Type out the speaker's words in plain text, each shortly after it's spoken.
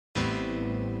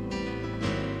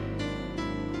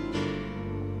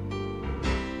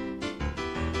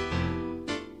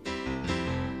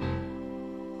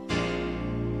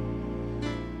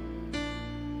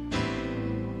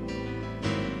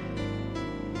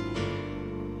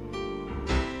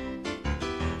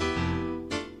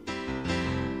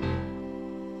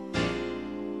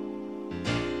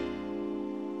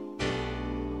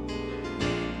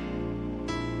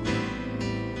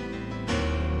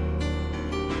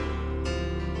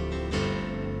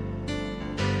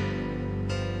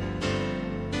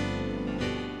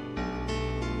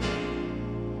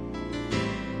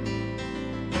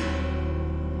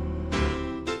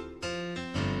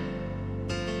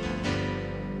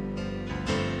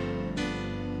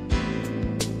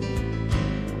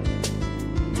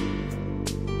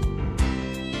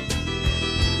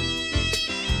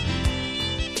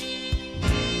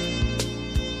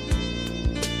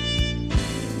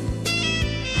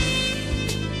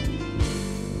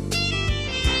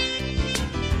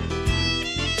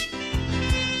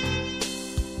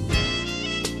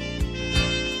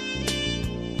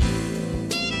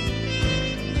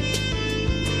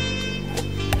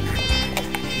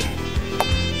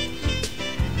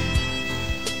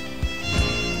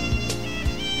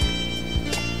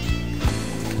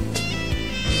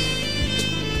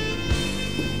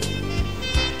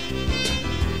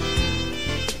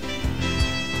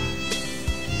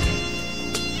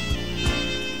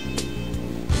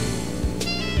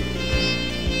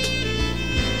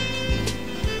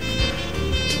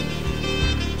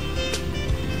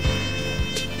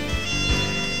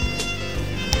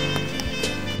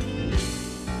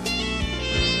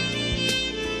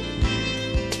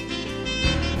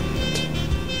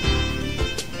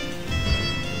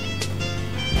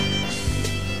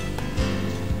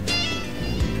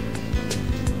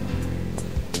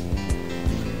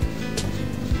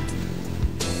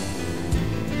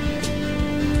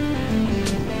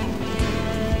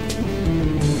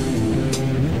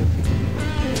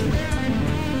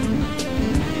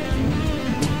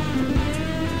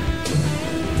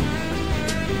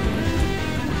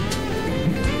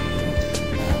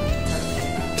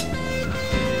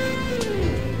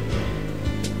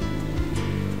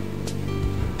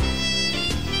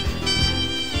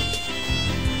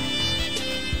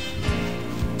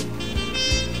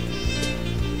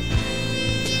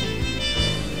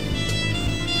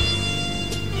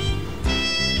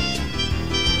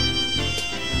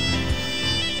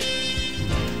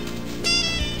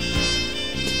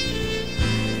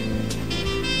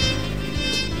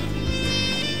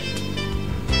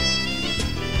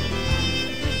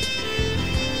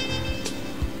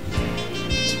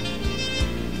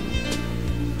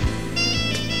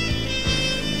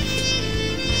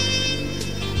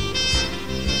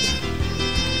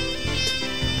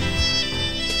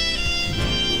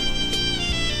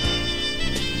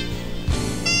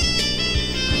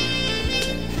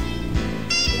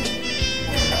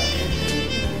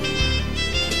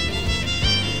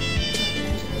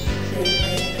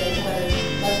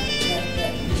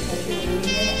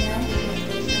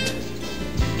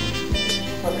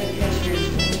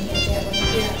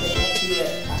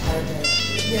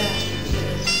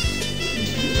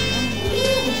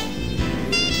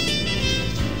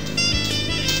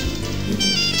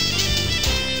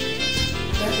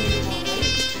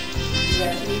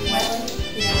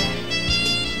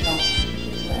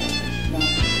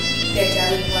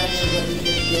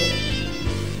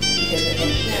there's an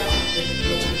inch now, there's a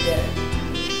little bit.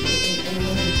 And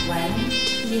when you blend,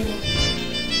 you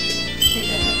take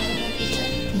that up like you said?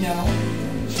 No.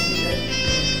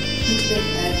 Keep this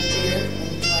as there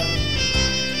and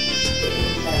the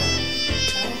inside.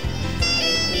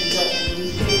 Okay, so you go and you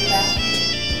see it back,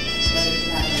 but it's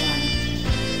not aligned.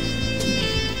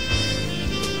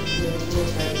 You'll look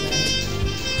right there.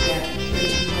 Yeah, so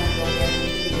if you want to go back and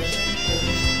do it.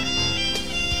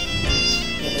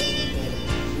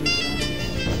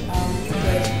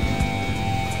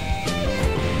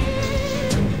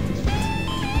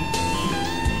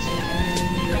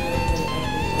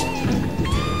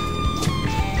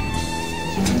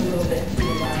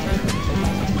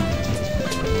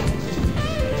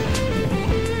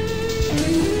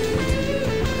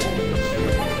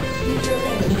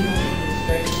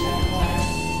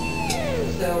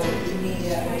 So you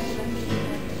need I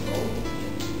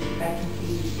can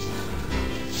see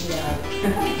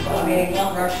okay,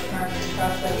 brush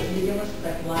like it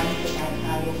like lines that have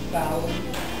how you foul.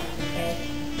 Okay.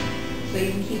 So you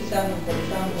can keep some, but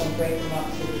some will break them up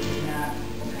so that you're not.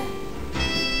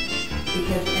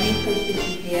 Because any place that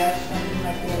you have something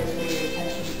like that is where your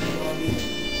attention can go be,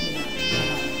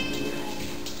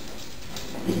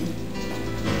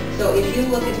 So if you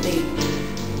look at the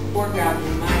foreground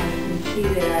in mind, see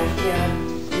that I have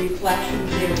reflections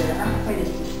there that aren't quite as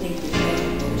distinct as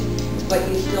those, but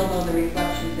you still know the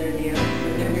reflections are there,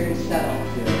 but they're very subtle.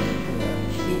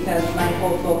 Because my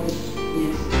whole focus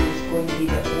is going to be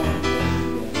the orange.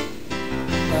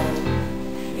 So,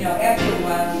 you know, after a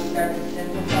while you start to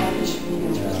simplify it.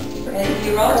 And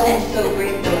you're also so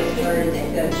great